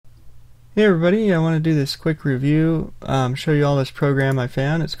Hey everybody, I want to do this quick review, show you all this program I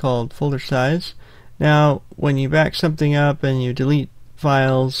found. It's called Folder Size. Now, when you back something up and you delete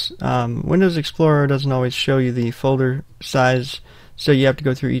files, Windows Explorer doesn't always show you the folder size, so you have to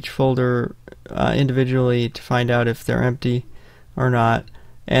go through each folder individually to find out if they're empty or not.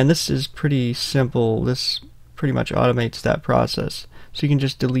 And this is pretty simple. This pretty much automates that process. So you can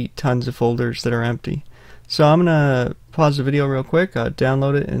just delete tons of folders that are empty. So I'm gonna pause the video real quick,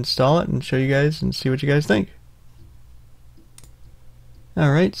 download it, install it, and show you guys and see what you guys think.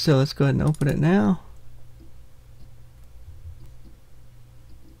 Alright, so let's go ahead and open it now.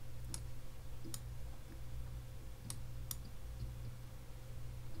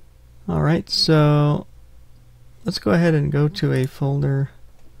 Alright, so let's go ahead and go to a folder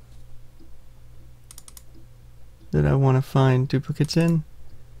that I want to find duplicates in.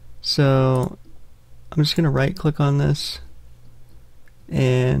 So I'm just going to right click on this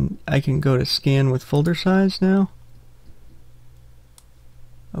and I can go to scan with folder size now.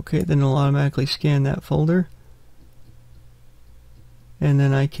 Okay, then it'll automatically scan that folder. And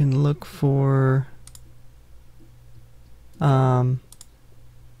then I can look for empty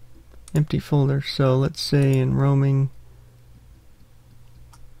folders. So let's say in roaming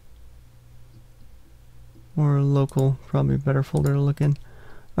or local, probably a better folder to look in.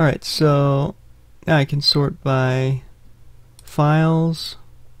 Alright, so now I can sort by files.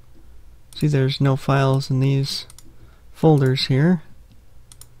 See, there's no files in these folders here.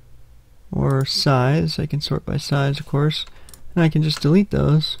 Or size, I can sort by size, of course, and I can just delete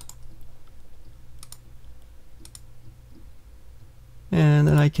those. And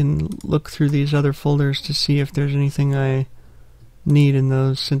then I can look through these other folders to see if there's anything I need in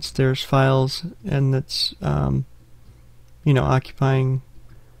those, since there's files and that's occupying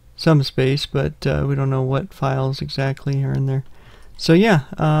some space, but we don't know what files exactly are in there. So yeah,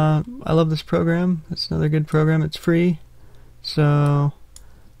 I love this program. It's another good program. It's free. So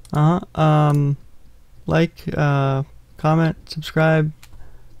like, comment, subscribe,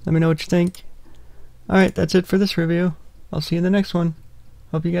 let me know what you think. Alright, that's it for this review. I'll see you in the next one.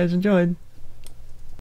 Hope you guys enjoyed.